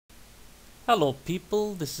Hello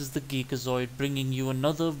people, this is the Geekazoid bringing you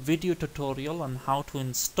another video tutorial on how to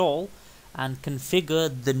install and configure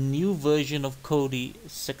the new version of Kodi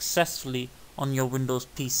successfully on your Windows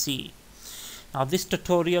PC. Now this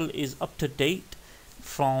tutorial is up to date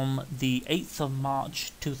from the 8th of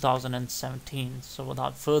March 2017. So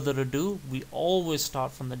without further ado, we always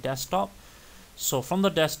start from the desktop. So from the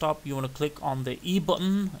desktop you want to click on the E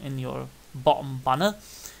button in your bottom banner,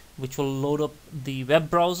 which will load up the web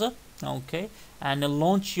browser. Okay, and it'll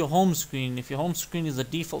launch your home screen. If your home screen is the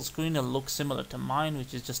default screen, it'll look similar to mine,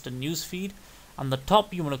 which is just a news feed. On the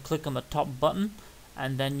top you want to click on the top button,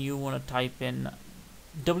 and then you want to type in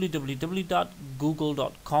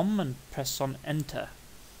www.google.com and press on enter.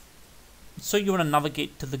 So you want to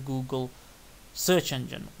navigate to the Google search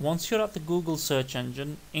engine. Once you're at the Google search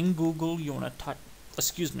engine, in Google you want to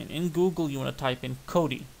type in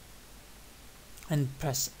Kodi and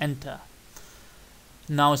press enter.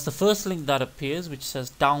 Now it's the first link that appears, which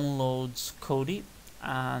says downloads Kodi,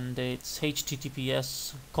 and it's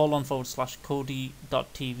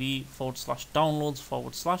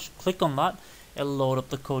https://kodi.tv/downloads/. Click on that, it'll load up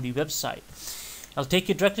the Kodi website. I'll take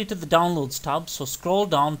you directly to the downloads tab, so scroll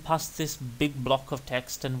down past this big block of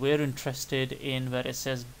text, and we're interested in where it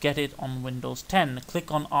says get it on Windows 10.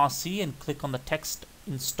 Click on RC and click on the text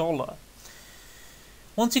installer.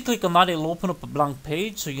 Once you click on that, it'll open up a blank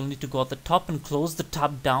page, so you'll need to go at the top and close the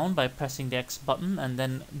tab down by pressing the X button, and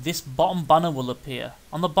then this bottom banner will appear.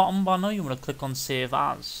 On the bottom banner you want to click on Save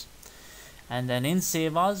As, and then in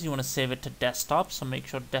Save As you want to save it to desktop, so make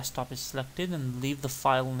sure desktop is selected and leave the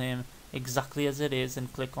file name exactly as it is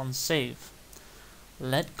and click on Save.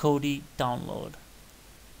 Let Kodi download.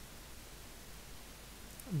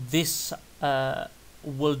 This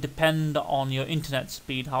will depend on your internet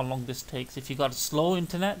speed how long this takes. If you got a slow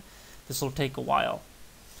internet, this will take a while.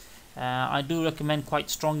 I do recommend quite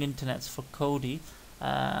strong internets for Kodi,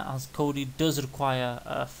 as Kodi does require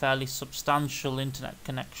a fairly substantial internet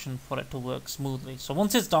connection for it to work smoothly. So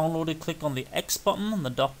once it's downloaded, click on the X button on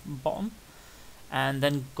the bottom, and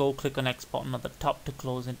then go click on X button at the top to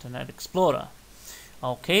close Internet Explorer.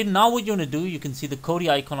 Okay, now what you want to do, you can see the Kodi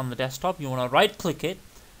icon on the desktop. You want to right click it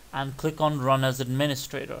and click on Run as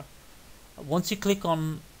Administrator. Once you click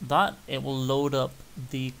on that, it will load up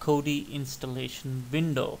the Kodi installation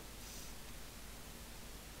window.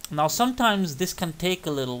 Now sometimes this can take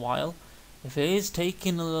a little while. If it is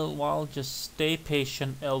taking a little while, just stay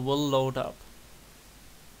patient, it will load up.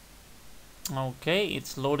 Okay,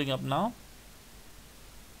 it's loading up now.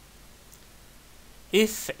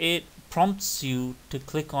 If it prompts you to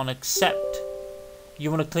click on Accept, you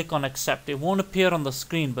want to click on Accept. It won't appear on the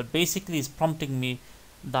screen, but basically it's prompting me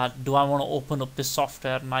that do I want to open up this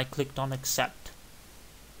software, and I clicked on Accept.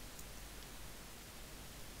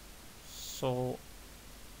 So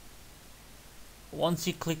once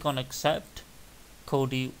you click on Accept,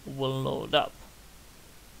 Kodi will load up.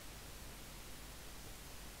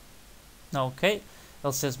 Okay,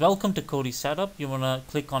 it says welcome to Kodi setup. You want to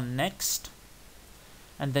click on Next,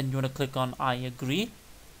 and then you want to click on I agree.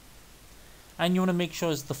 And you want to make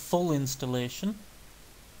sure it's the full installation,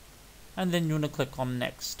 and then you want to click on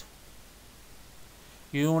Next.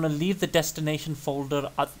 You want to leave the destination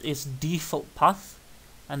folder at its default path,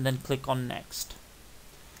 and then click on Next,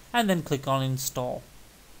 and then click on Install.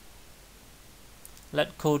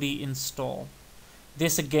 Let Kodi install.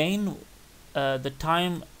 This again, the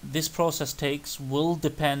time this process takes will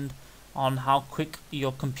depend on how quick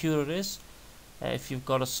your computer is. If you've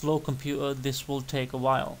got a slow computer, this will take a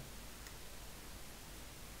while.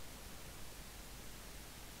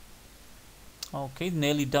 Okay,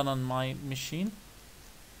 nearly done on my machine.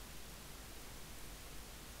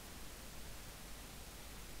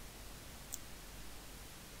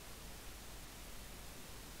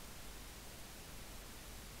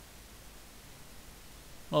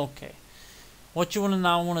 Okay, what you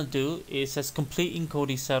now want to do is says completing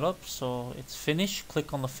Kodi setup, so it's finished.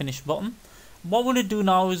 Click on the finish button. What we're going to do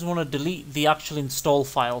now is we want to delete the actual install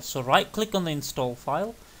file. So right click on the install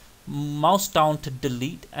file, mouse down to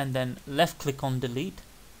delete, and then left click on delete,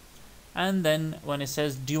 and then when it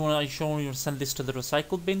says do you want to send this to the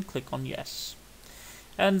recycle bin, click on yes.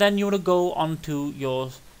 And then you want to go onto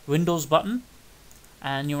your Windows button,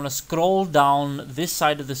 and you want to scroll down this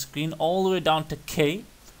side of the screen all the way down to K,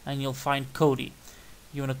 and you'll find Kodi.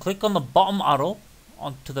 You want to click on the bottom arrow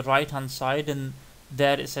onto the right hand side, and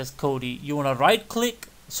there it says Kodi. You want to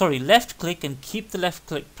left click and keep the left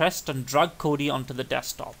click pressed and drag Kodi onto the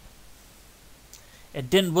desktop. It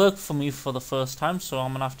didn't work for me for the first time, so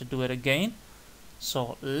I'm gonna have to do it again.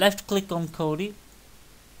 So left click on Kodi,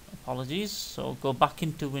 apologies, so go back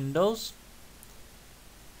into Windows,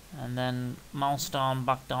 and then mouse down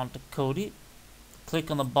back down to Kodi,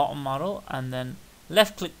 click on the bottom arrow and then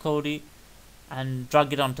left click Kodi and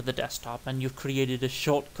drag it onto the desktop, and you've created a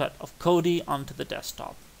shortcut of Kodi onto the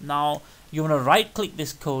desktop. Now you want to right click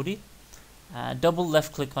this Kodi, double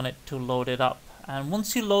left click on it to load it up, and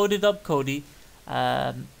once you load it up Kodi,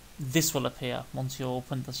 this will appear once you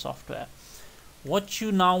open the software. What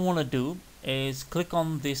you now want to do is click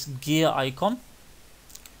on this gear icon.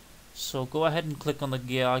 So go ahead and click on the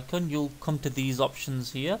gear icon. You'll come to these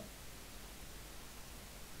options here,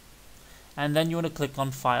 and then you want to click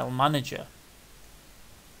on File Manager,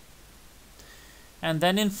 and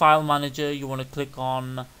then in File Manager you want to click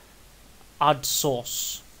on Add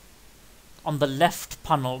Source on the left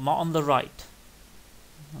panel, not on the right.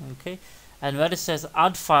 Okay, and where it says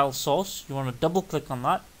Add File Source, you want to double click on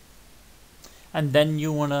that, and then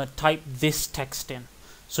you want to type this text in.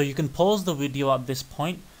 So you can pause the video at this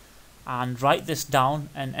point and write this down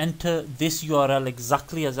and enter this URL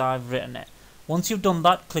exactly as I've written it. Once you've done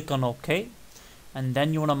that, click on OK, and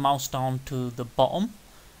then you want to mouse down to the bottom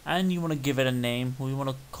and you want to give it a name. We want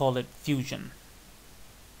to call it Fusion.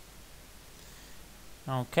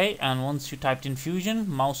 Okay, and once you typed in Fusion,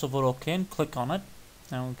 mouse over OK and click on it.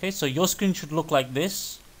 Okay, so your screen should look like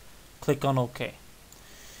this. Click on OK.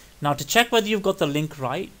 Now to check whether you've got the link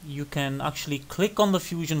right, you can actually click on the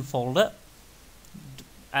Fusion folder,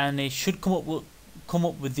 and it should come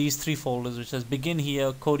up with these three folders, which says Begin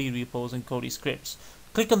Here, Kodi Repos and Kodi Scripts.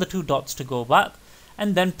 Click on the two dots to go back,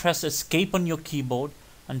 and then press Escape on your keyboard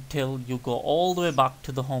until you go all the way back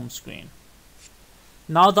to the home screen.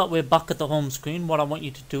 Now that we're back at the home screen, what I want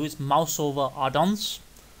you to do is mouse over Add-Ons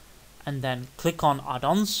and then click on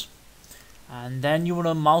Add-Ons, and then you want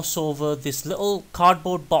to mouse over this little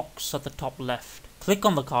cardboard box at the top left. Click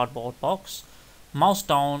on the cardboard box, mouse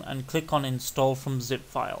down and click on Install from Zip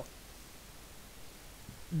File.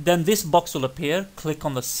 Then this box will appear. Click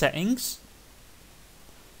on the Settings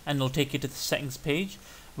and it'll take you to the Settings page.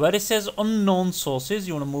 Where it says Unknown Sources,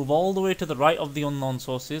 you want to move all the way to the right of the Unknown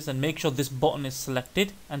Sources and make sure this button is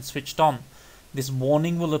selected and switched on. This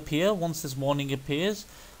warning will appear. Once this warning appears,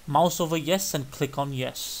 mouse over Yes and click on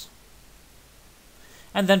Yes.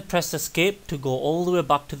 And then press Escape to go all the way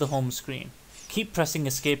back to the home screen. Keep pressing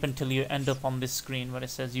Escape until you end up on this screen where it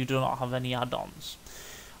says you do not have any add-ons.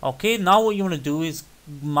 Okay, now what you want to do is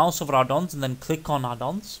mouse over Add-Ons and then click on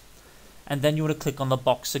Add-Ons, and then you want to click on the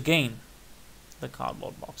box again, the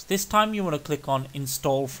cardboard box. This time you want to click on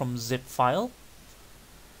Install from Zip File,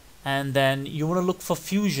 and then you want to look for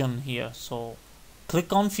Fusion here. So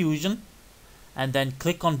click on Fusion and then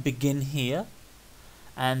click on Begin Here,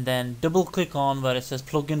 and then double click on where it says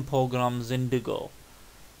Plugin Programs Indigo.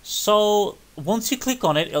 So once you click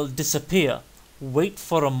on it, it'll disappear. Wait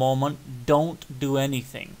for a moment, don't do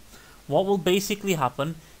anything. What will basically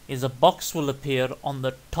happen is a box will appear on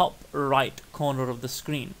the top right corner of the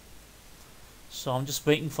screen. So I'm just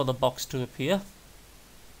waiting for the box to appear.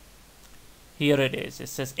 Here it is. It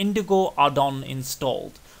says Indigo add-on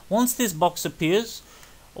installed. Once this box appears,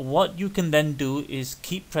 what you can then do is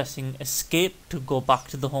keep pressing Escape to go back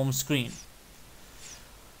to the home screen.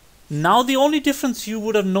 Now the only difference you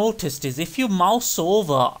would have noticed is if you mouse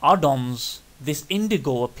over add-ons, this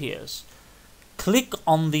Indigo appears. Click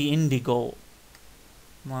on the Indigo.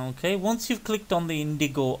 Okay, once you've clicked on the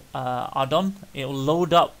Indigo add-on, it will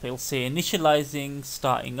load up. It'll say initializing,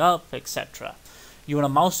 starting up, etc. You want to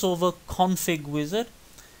mouse over Config Wizard.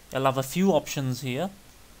 It'll have a few options here,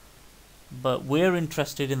 but we're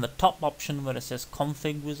interested in the top option where it says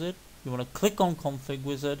Config Wizard. You want to click on Config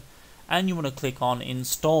Wizard, and you want to click on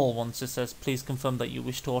Install. Once it says please confirm that you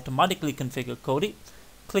wish to automatically configure Kodi,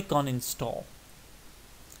 click on Install,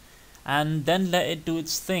 and then let it do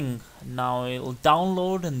its thing. Now it'll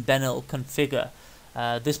download and then it'll configure.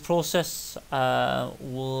 This process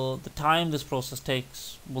the time this process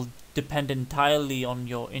takes will depend entirely on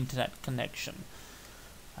your internet connection.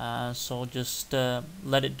 So just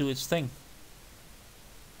let it do its thing.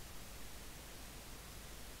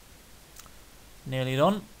 Nearly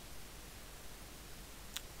done.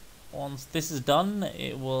 Once this is done,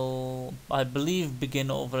 it will, I believe, begin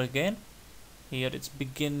over again. Here it's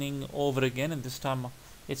beginning over again, and this time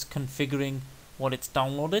it's configuring what it's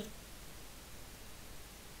downloaded.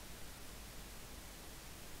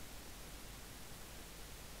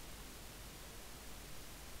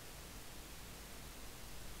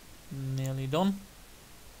 Nearly done.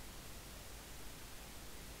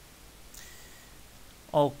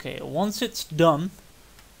 Okay, once it's done,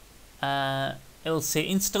 it'll say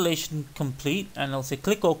installation complete, and it'll say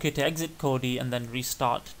click OK to exit Kodi and then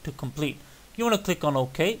restart to complete. You want to click on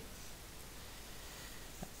OK,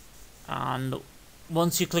 and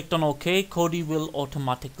once you clicked on OK, Kodi will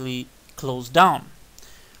automatically close down.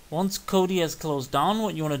 Once Kodi has closed down,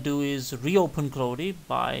 what you want to do is reopen Kodi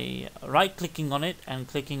by right clicking on it and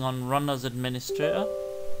clicking on Run as Administrator,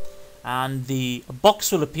 and the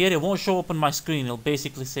box will appear. It won't show up on my screen. It'll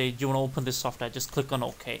basically say, do you want to open this software? Just click on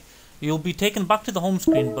OK. You'll be taken back to the home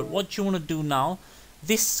screen, but what you want to do now,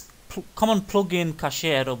 this common plugin cache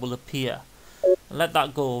error will appear. Let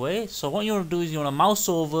that go away. So what you want to do is you want to mouse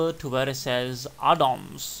over to where it says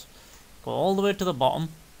Add-Ons. Go all the way to the bottom,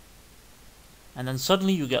 and then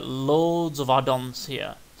suddenly you get loads of add-ons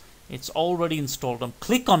here. It's already installed them.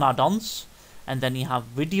 Click on add-ons, and then you have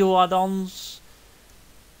video add-ons.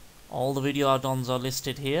 All the video add-ons are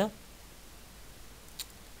listed here.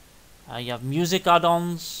 You have music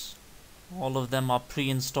add-ons. All of them are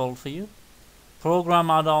pre-installed for you. Program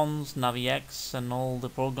add-ons, NaviX, and all the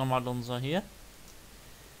program add-ons are here.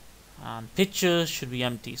 And pictures should be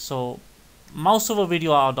empty. So mouse over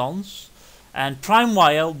video add-ons, and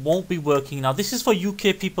PrimeWire won't be working. Now this is for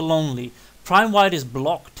UK people only. PrimeWire is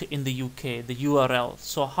blocked in the UK, the URL.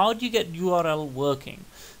 So how do you get URL working?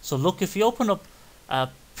 So look, if you open up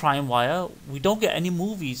PrimeWire, we don't get any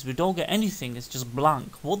movies, we don't get anything, it's just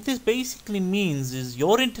blank. What this basically means is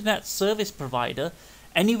your internet service provider,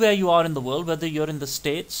 anywhere you are in the world, whether you're in the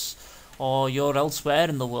States or you're elsewhere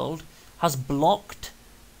in the world, has blocked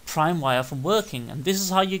PrimeWire from working. And this is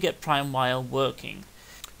how you get PrimeWire working.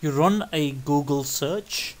 You run a Google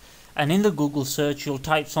search, and in the Google search you'll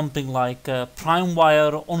type something like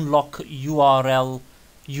PrimeWire unlock URL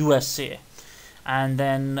USA, and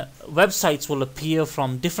then websites will appear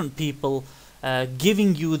from different people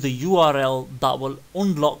giving you the URL that will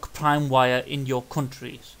unlock PrimeWire in your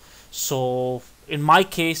countries. So in my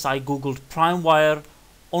case, I googled PrimeWire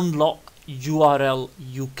unlock URL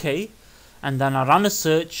UK, and then I ran a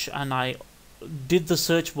search, and I did the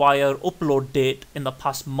search wire upload date in the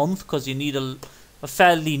past month, because you need a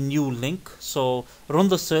fairly new link. So run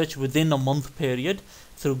the search within a month period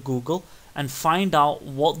through Google and find out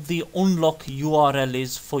what the unlock URL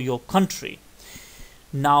is for your country.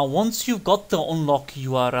 Now once you've got the unlock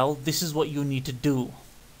URL, this is what you need to do.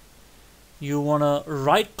 You want to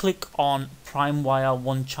right click on PrimeWire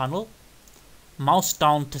one channel, mouse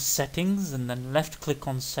down to settings, and then left click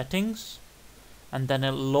on settings, and then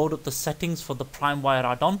it'll load up the settings for the PrimeWire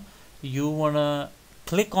add-on. You want to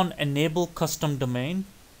click on enable custom domain,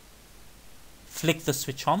 flick the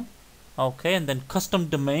switch on, okay, and then custom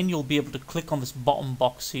domain, you'll be able to click on this bottom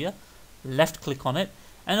box here, left click on it,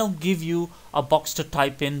 and it'll give you a box to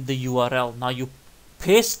type in the URL. Now you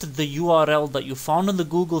paste the URL that you found in the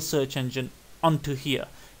Google search engine onto here.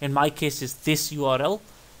 In my case it's this URL,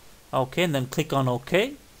 okay, and then click on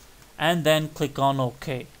OK, and then click on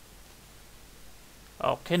OK.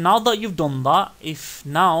 Okay, now that you've done that, if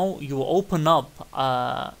now you open up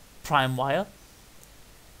PrimeWire,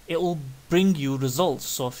 it will bring you results.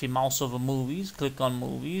 So if you mouse over movies, click on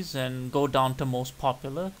movies, and go down to most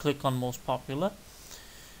popular, click on most popular,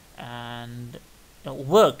 and it'll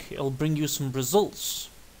work. It'll bring you some results.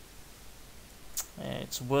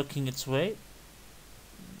 It's working its way.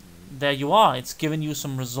 There you are, it's giving you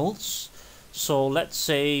some results. So let's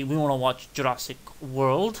say we want to watch Jurassic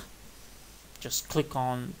World. Just click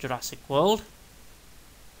on Jurassic World,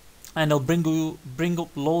 and it'll bring up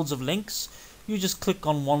loads of links. You just click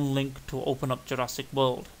on one link to open up Jurassic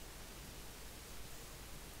World.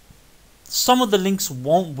 Some of the links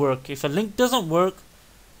won't work. If a link doesn't work,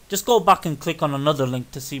 just go back and click on another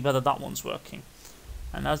link to see whether that one's working.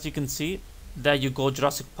 And as you can see, there you go,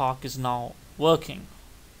 Jurassic Park is now working.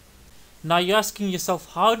 Now you're asking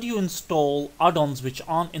yourself, how do you install add-ons which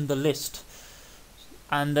aren't in the list?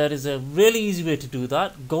 And there is a really easy way to do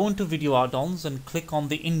that. Go into video add-ons and click on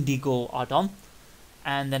the Indigo add-on,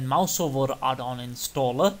 and then mouse over add-on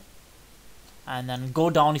installer, and then go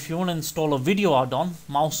down. If you want to install a video add-on,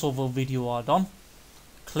 mouse over video add-on,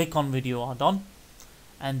 click on video add-on,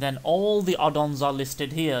 and then all the add-ons are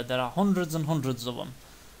listed here. There are hundreds and hundreds of them,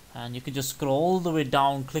 and you can just scroll all the way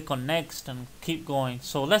down, click on next, and keep going.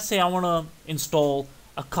 So let's say I want to install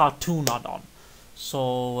a cartoon add-on.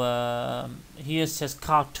 So here it says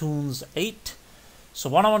Cartoons 8. So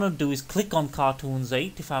what I want to do is click on Cartoons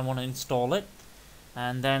 8 if I want to install it,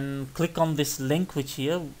 and then click on this link which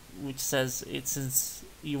says since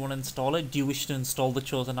you want to install it, do you wish to install the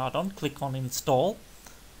chosen add-on? Click on install,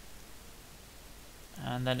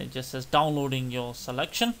 and then it just says downloading your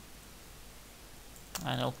selection,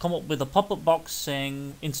 and it'll come up with a pop-up box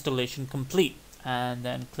saying installation complete, and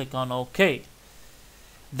then click on OK.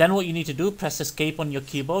 Then what you need to do, press escape on your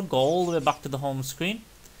keyboard, go all the way back to the home screen,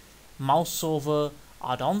 mouse over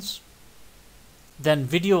add-ons, then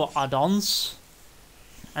video add-ons,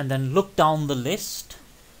 and then look down the list.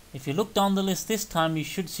 If you look down the list this time, you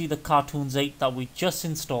should see the Cartoons 8 that we just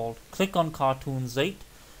installed. Click on Cartoons 8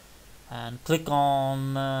 and click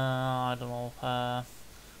on I don't know,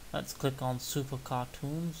 let's click on Super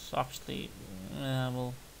Cartoons. Actually,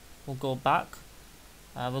 we'll go back.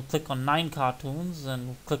 We'll click on 9 cartoons and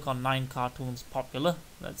we'll click on 9 cartoons popular.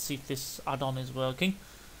 Let's see if this add-on is working.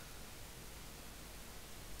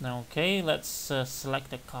 Okay, let's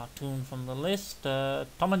select a cartoon from the list.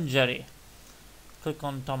 Tom and Jerry. Click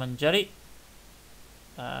on Tom and Jerry.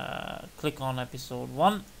 Click on episode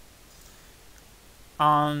 1.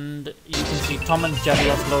 And you can see Tom and Jerry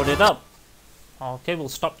has loaded up. Okay, we'll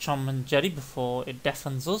stop Tom and Jerry before it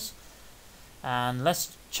deafens us. And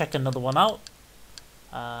let's check another one out.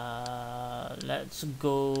 Let's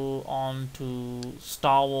go on to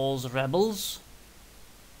Star Wars Rebels.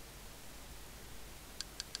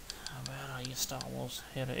 Where are you, Star Wars?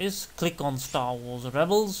 Here it is. Click on Star Wars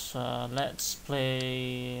Rebels. Let's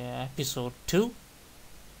play episode 2.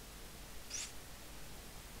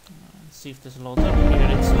 See if this loads up.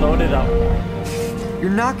 Here it's loaded up. You're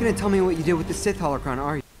not going to tell me what you did with the Sith holocron,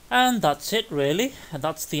 are you? And that's it, really.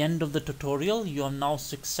 That's the end of the tutorial. You have now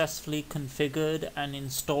successfully configured and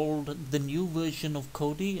installed the new version of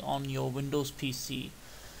Kodi on your Windows PC.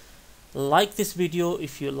 Like this video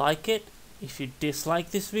if you like it. If you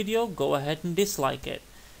dislike this video, go ahead and dislike it.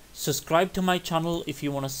 Subscribe to my channel if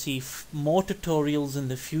you want to see more tutorials in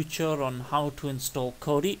the future on how to install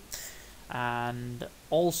Kodi. And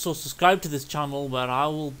also subscribe to this channel where I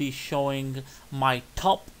will be showing my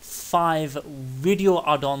top 5 video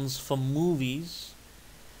add-ons for movies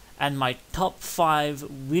and my top 5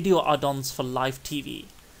 video add-ons for live TV.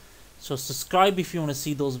 So subscribe if you want to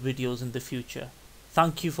see those videos in the future.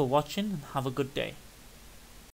 Thank you for watching and have a good day.